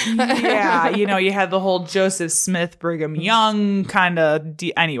burner. Yeah, you had the whole Joseph Smith, Brigham Young kind of.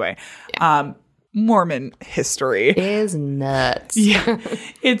 Anyway, Mormon history is nuts. Yeah,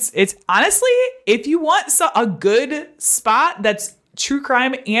 it's honestly, if you want a good spot that's true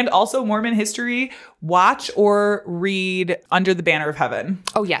crime and also Mormon history, watch or read Under the Banner of Heaven.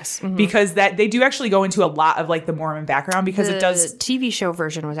 Oh, yes. Because they do actually go into a lot of like the Mormon background because it does. The TV show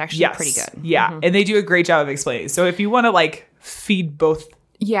version was actually pretty good. Yeah. And they do a great job of explaining. So if you want to like feed both.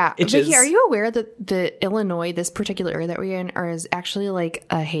 Yeah. Vicky, are you aware that the Illinois, this particular area that we're in, is actually like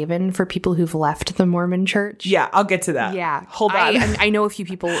a haven for people who've left the Mormon church? Yeah, I'll get to that. Yeah. Hold on. I know a few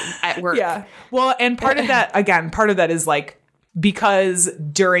people at work. Yeah. Well, and part of that is like, because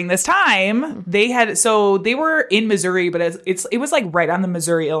during this time they were in Missouri, but it was like right on the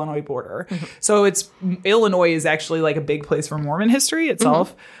Missouri-Illinois border. So Illinois is actually like a big place for Mormon history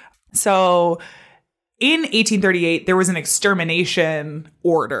itself. So in 1838, there was an extermination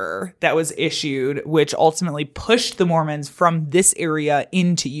order that was issued, which ultimately pushed the Mormons from this area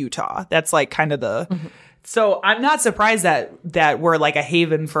into Utah. That's like kind of the, so I'm not surprised that we're like a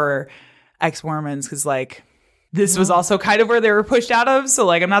haven for ex-Mormons, because like, this was also kind of where they were pushed out of. So,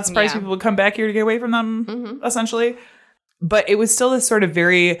 like, I'm not surprised people would come back here to get away from them, essentially. But it was still this sort of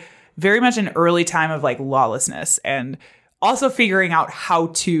very, very much an early time of, like, lawlessness and also figuring out how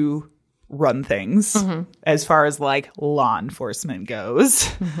to run things as far as, like, law enforcement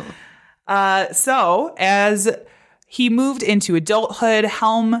goes. So, as he moved into adulthood,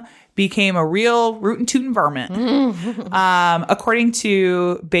 Helm became a real rootin' tootin' varmint. According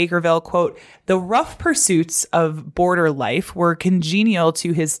to Bakerville, quote, "The rough pursuits of border life were congenial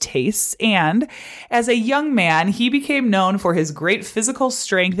to his tastes, and as a young man, he became known for his great physical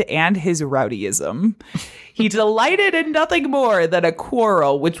strength and his rowdyism. He delighted in nothing more than a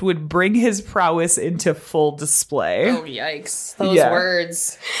quarrel which would bring his prowess into full display." Oh, yikes. Those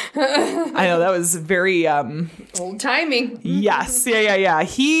words. I know, that was very... old timing. Yes. Yeah.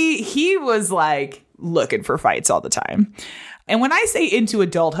 He was like looking for fights all the time. And when I say into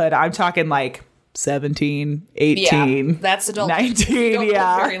adulthood, I'm talking like 17, 18. Yeah, that's adulthood. 19, Don't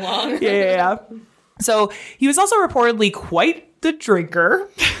live very long. Yeah. So he was also reportedly quite the drinker.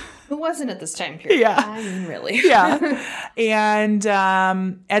 Who wasn't at this time period? Yeah. I mean, really. Yeah. And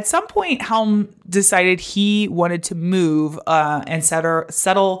at some point, Helm decided he wanted to move and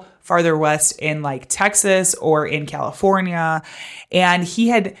settle farther west in like Texas or in California. And he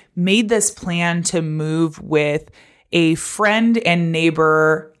had made this plan to move with a friend and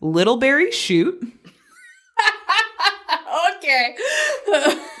neighbor, Little Barry Shute. Okay.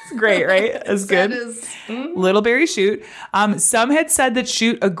 It's great, right? That's good. That is, Little Barry Shute. Some had said that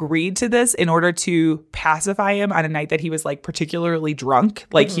Shute agreed to this in order to pacify him on a night that he was like particularly drunk.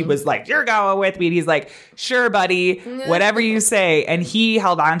 Like he was like, "You're going with me." And he's like, "Sure, buddy, whatever you say." And he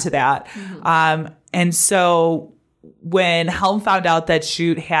held on to that. And so when Helm found out that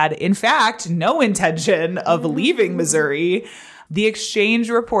Shute had, in fact, no intention of leaving Missouri, the exchange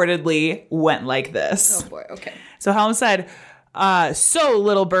reportedly went like this. Oh boy, okay. So Helm said, "So,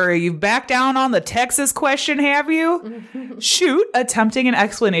 Little Burry, you've backed down on the Texas question, have you?" Shute, attempting an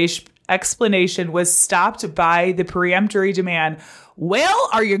explanation, was stopped by the peremptory demand, "Well,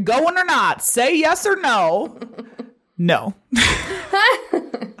 are you going or not? Say yes or no." No.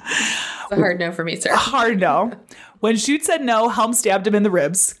 It's a hard no for me, sir. Hard no. When Shute said no, Helm stabbed him in the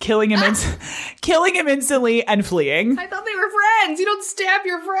ribs, killing him instantly and fleeing. I thought they were friends. You don't stab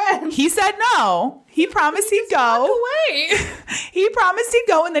your friends. He said no. He promised he'd go. Away. He promised he'd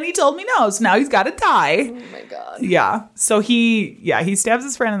go, and then he told me no. So now he's got to die. Oh my God. Yeah. So he stabs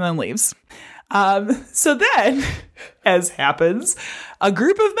his friend and then leaves. So then, as happens, a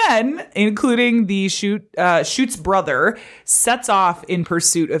group of men, including the Shute's brother, sets off in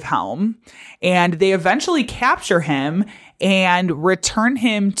pursuit of Helm, and they eventually capture him and return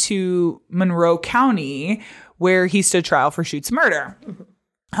him to Monroe County, where he stood trial for Shute's murder.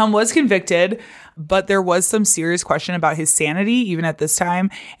 Helm was convicted, but there was some serious question about his sanity even at this time.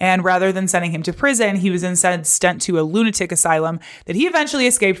 And rather than sending him to prison, he was instead sent to a lunatic asylum that he eventually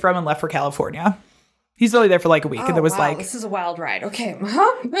escaped from and left for California. He's only there for like a week. And it was like, this is a wild ride. Okay.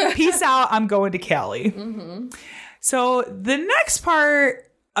 Peace out. I'm going to Cali. So the next part,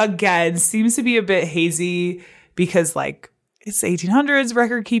 again, seems to be a bit hazy because like, it's 1800s,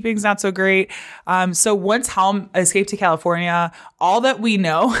 record keeping's not so great. So once Helm escaped to California, all that we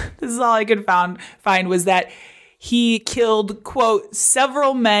know, this is all I could find, was that he killed, quote,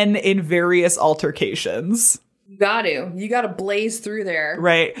 several men in various altercations. You got to blaze through there.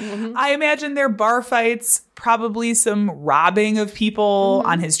 Right. I imagine there bar fights, probably some robbing of people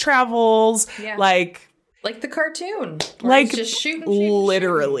on his travels. Yeah. Like the cartoon. Like just shooting.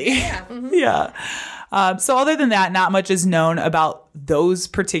 Literally. Yeah. Yeah. So other than that, not much is known about those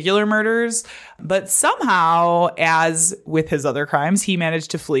particular murders. But somehow, as with his other crimes, he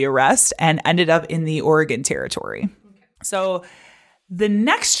managed to flee arrest and ended up in the Oregon Territory. Okay. So the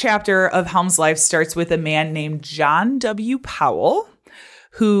next chapter of Helm's life starts with a man named John W. Powell,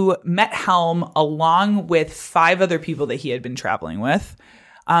 who met Helm along with 5 other people that he had been traveling with.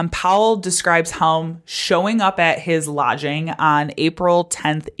 Powell describes Helm showing up at his lodging on April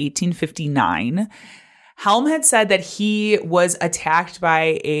 10th, 1859. Helm had said that he was attacked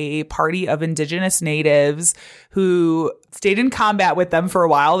by a party of indigenous natives who stayed in combat with them for a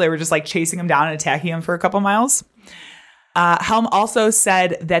while. They were just like chasing him down and attacking him for a couple miles. Helm also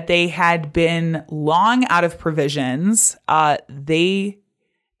said that they had been long out of provisions. At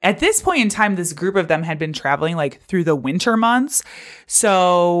this point in time, this group of them had been traveling like through the winter months.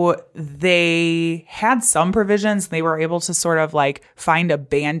 So they had some provisions. They were able to sort of like find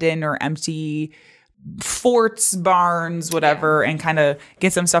abandoned or empty forts, barns, whatever, and kind of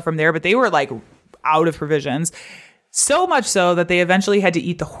get some stuff from there. But they were like out of provisions. So much so that they eventually had to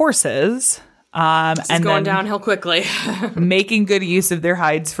eat the horses. This is going downhill quickly. Making good use of their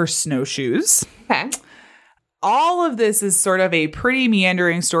hides for snowshoes. Okay. All of this is sort of a pretty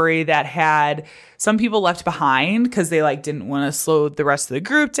meandering story that had some people left behind because they like didn't want to slow the rest of the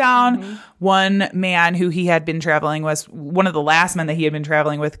group down. One man who he had been traveling with, one of the last men that he had been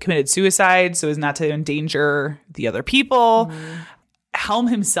traveling with, committed suicide so as not to endanger the other people. Helm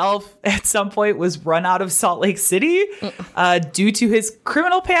himself at some point was run out of Salt Lake City due to his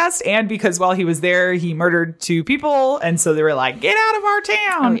criminal past and because while he was there, he murdered 2 people. And so they were like, get out of our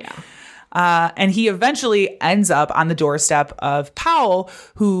town. Oh, yeah. And he eventually ends up on the doorstep of Powell,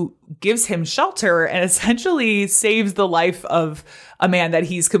 who gives him shelter and essentially saves the life of a man that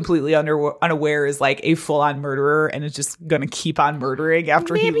he's completely unaware is like a full-on murderer and is just going to keep on murdering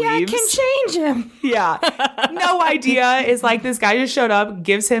after he leaves. Maybe I can change him. Yeah. No idea. Is like this guy just showed up,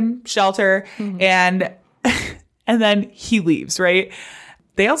 gives him shelter, and then he leaves, right?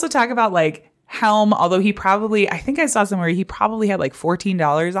 They also talk about like Helm, although I think I saw somewhere he probably had like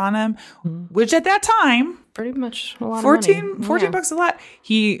 $14 on him, which at that time, pretty much a lot of money. 14 bucks a lot.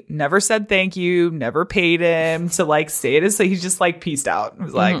 He never said thank you, never paid him to like stay at his, so he just like peaced out. It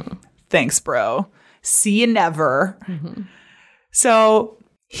was like, thanks, bro. See you never. So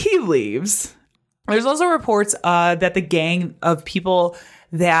he leaves. There's also reports that the gang of people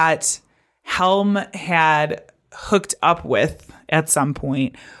that Helm had hooked up with at some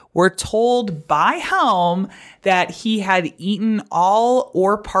point were told by Helm that he had eaten all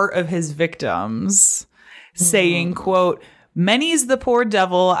or part of his victims, saying, quote, "Many's the poor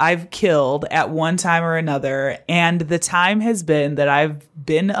devil I've killed at one time or another, and the time has been that I've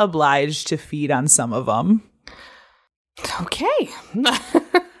been obliged to feed on some of them." Okay.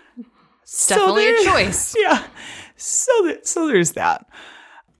 Definitely a choice. Yeah. So there's that.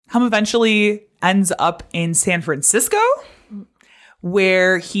 Helm eventually ends up in San Francisco,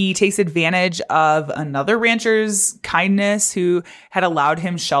 where he takes advantage of another rancher's kindness who had allowed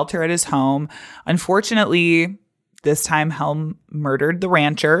him shelter at his home. Unfortunately, this time Helm murdered the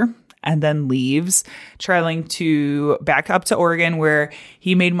rancher and then leaves, traveling back up to Oregon, where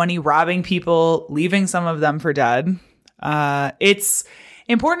he made money robbing people, leaving some of them for dead. It's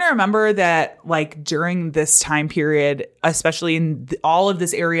important to remember that, like, during this time period, especially in all of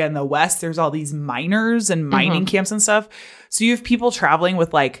this area in the West, there's all these miners and mining camps and stuff. So you have people traveling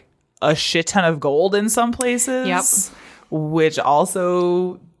with like a shit ton of gold in some places, which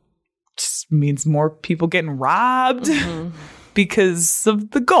also just means more people getting robbed because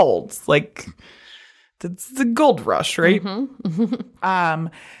of the gold. Like, that's the gold rush, right?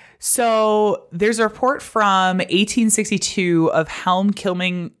 So there's a report from 1862 of Helm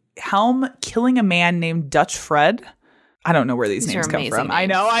killing a man named Dutch Fred. I don't know where these names come from. Names. I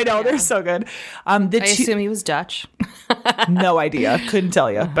know. They're so good. I assume he was Dutch. No idea. Couldn't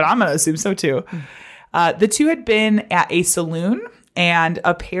tell you, but I'm going to assume so too. The two had been at a saloon, and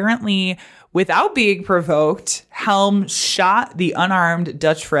apparently, without being provoked, Helm shot the unarmed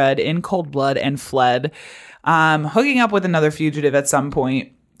Dutch Fred in cold blood and fled, hooking up with another fugitive at some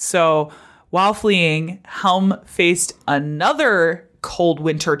point. So while fleeing, Helm faced another cold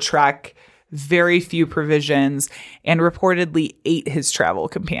winter trek, very few provisions, and reportedly ate his travel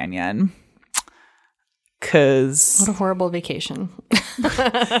companion. What a horrible vacation.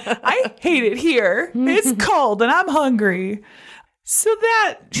 I hate it here. It's cold and I'm hungry. So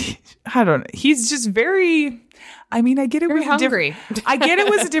that, I don't know. He's just very, I mean, I get it was hungry. I get it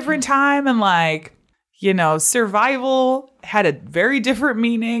was a different time, and like, you know, survival had a very different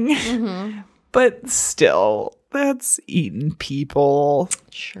meaning, but still, that's eating people.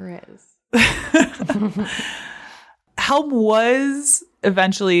 Sure is. Helm was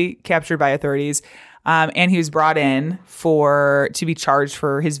eventually captured by authorities, and he was brought in to be charged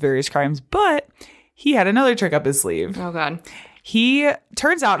for his various crimes, but he had another trick up his sleeve. Oh, God.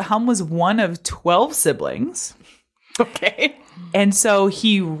 Turns out Helm was one of 12 siblings. Okay. And so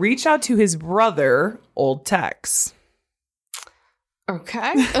he reached out to his brother, Old Tex.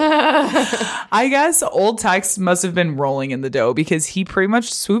 Okay. I guess Old Tex must have been rolling in the dough, because he pretty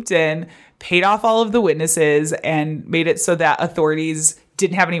much swooped in, paid off all of the witnesses, and made it so that authorities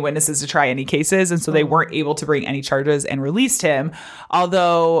didn't have any witnesses to try any cases. And so they weren't able to bring any charges, and released him.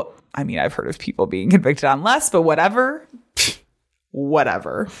 Although, I mean, I've heard of people being convicted on less, but whatever.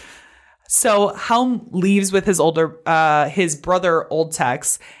 Whatever. So Helm leaves with his brother, Old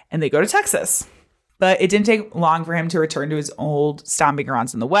Tex, and they go to Texas. But it didn't take long for him to return to his old stomping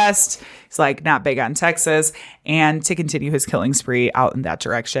grounds in the West. He's like, not big on Texas, and to continue his killing spree out in that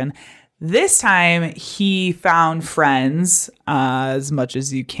direction. This time, he found friends, as much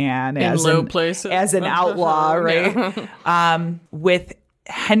as you can, in low places, as an outlaw, right? With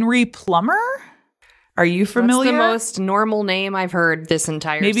Henry Plummer. Are you familiar? That's the most normal name I've heard this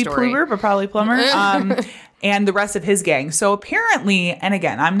entire story. Maybe Plumer, but probably Plummer. And the rest of his gang. So apparently, and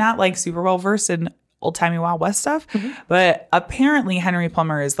again, I'm not like super well versed in old-timey Wild West stuff, but apparently Henry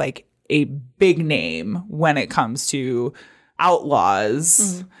Plummer is like a big name when it comes to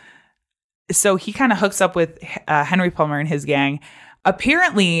outlaws. So he kind of hooks up with Henry Plummer and his gang.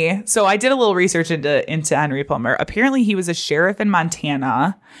 Apparently, so I did a little research into Henry Plummer. Apparently, he was a sheriff in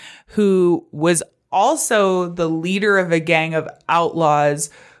Montana who was also the leader of a gang of outlaws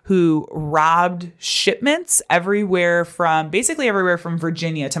who robbed shipments basically everywhere from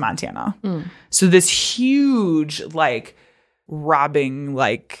Virginia to Montana. So this huge, like, robbing,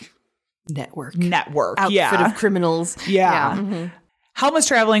 like, network. Outfit of criminals. Yeah. Helm was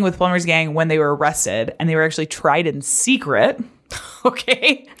traveling with Plummer's gang when they were arrested, and they were actually tried in secret.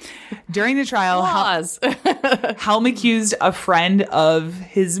 Okay. During the trial, Helm accused a friend of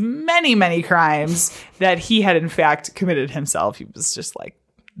his many, many crimes that he had in fact committed himself. He was just like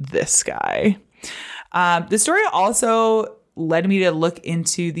this guy. The story also led me to look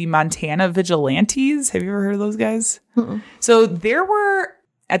into the Montana vigilantes. Have you ever heard of those guys? Mm-mm. So there were,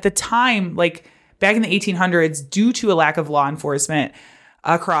 at the time, like back in the 1800s, due to a lack of law enforcement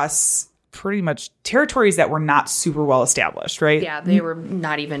across pretty much territories that were not super well established, right? Yeah, they were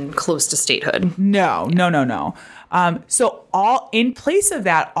not even close to statehood. No. So all in place of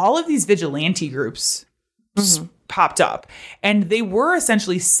that, all of these vigilante groups popped up, and they were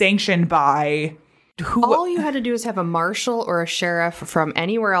essentially sanctioned by all you had to do is have a marshal or a sheriff from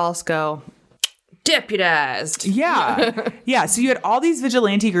anywhere else go deputized. Yeah. So you had all these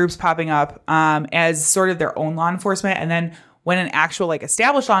vigilante groups popping up as sort of their own law enforcement. And then when an actual like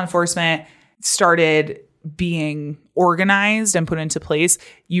established law enforcement started being organized and put into place,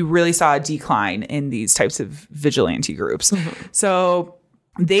 you really saw a decline in these types of vigilante groups. Mm-hmm. So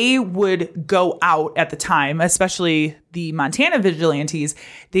they would go out at the time, especially the Montana vigilantes.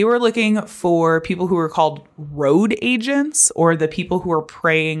 They were looking for people who were called road agents, or the people who were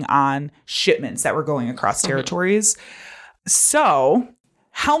preying on shipments that were going across territories. So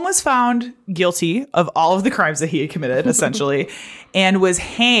Helm was found guilty of all of the crimes that he had committed, essentially, and was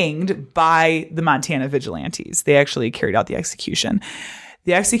hanged by the Montana vigilantes. They actually carried out the execution.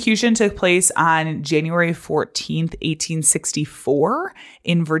 The execution took place on January 14th, 1864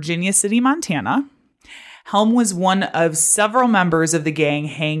 in Virginia City, Montana. Helm was one of several members of the gang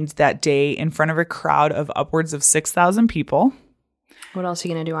hanged that day in front of a crowd of upwards of 6,000 people. What else are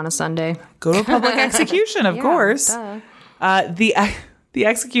you going to do on a Sunday? Go to a public execution, of course. The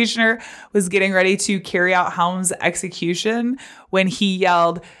executioner was getting ready to carry out Helm's execution when he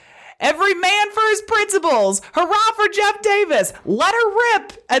yelled, "Every man for his principles! Hurrah for Jeff Davis! Let her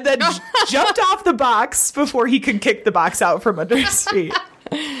rip!" And then jumped off the box before he could kick the box out from under his feet.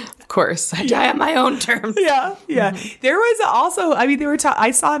 Of course. I die on my own terms. Yeah. Mm-hmm. There was also,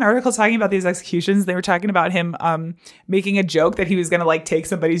 I saw an article talking about these executions. They were talking about him making a joke that he was going to like take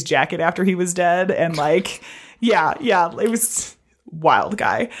somebody's jacket after he was dead. And like, yeah, it was wild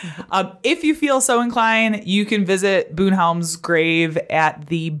guy. If you feel so inclined, you can visit Boone Helm's grave at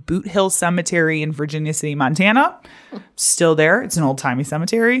the Boot Hill Cemetery in Virginia City, Montana. Still there. It's an old-timey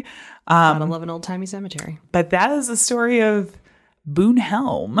cemetery. Gotta love an old-timey cemetery. But that is the story of Boone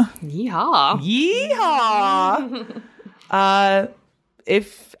Helm. Yeehaw.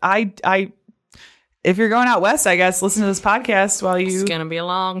 If you're going out west, I guess, listen to this podcast while you... It's going to be a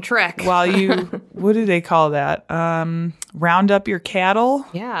long trek. While you... What do they call that? Round up your cattle?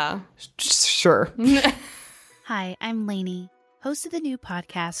 Yeah. Sure. Hi, I'm Lainey, host of the new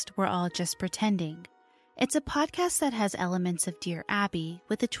podcast, We're All Just Pretending. It's a podcast that has elements of Dear Abby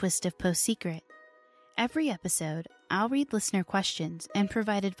with a twist of Post-Secret. Every episode, I'll read listener questions and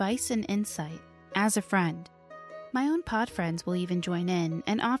provide advice and insight as a friend. My own pod friends will even join in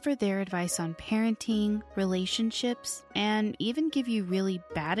and offer their advice on parenting, relationships, and even give you really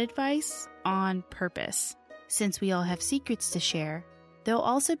bad advice on purpose. Since we all have secrets to share, there'll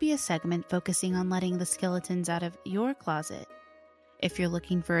also be a segment focusing on letting the skeletons out of your closet. If you're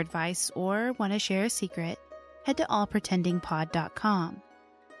looking for advice or want to share a secret, head to allpretendingpod.com.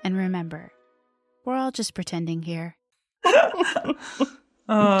 And remember, we're all just pretending here.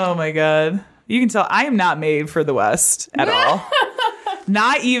 Oh my God. You can tell I am not made for the West at all.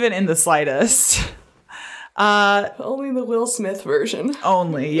 Not even in the slightest. Only the Will Smith version.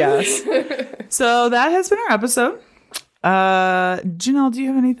 Only, yes. So that has been our episode. Janelle, do you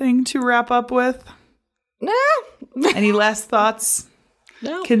have anything to wrap up with? No. Any last thoughts?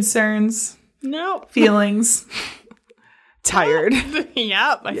 No. Concerns? No. Feelings? Tired.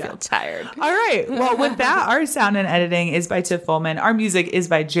 Yep, I feel tired. All right. Well, with that, our sound and editing is by Tiff Fullman. Our music is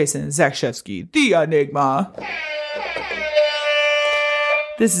by Jason Zakshevsky, the Enigma.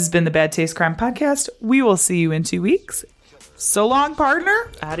 This has been the Bad Taste Crime Podcast. We will see you in 2 weeks. So long,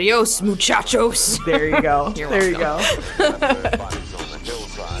 partner. Adios, muchachos. There you go. There you go.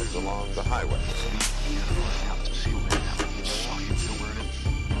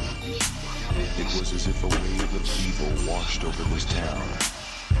 It was as if a wave of evil washed over this town.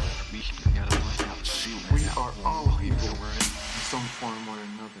 We are all evil in some form or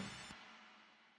another.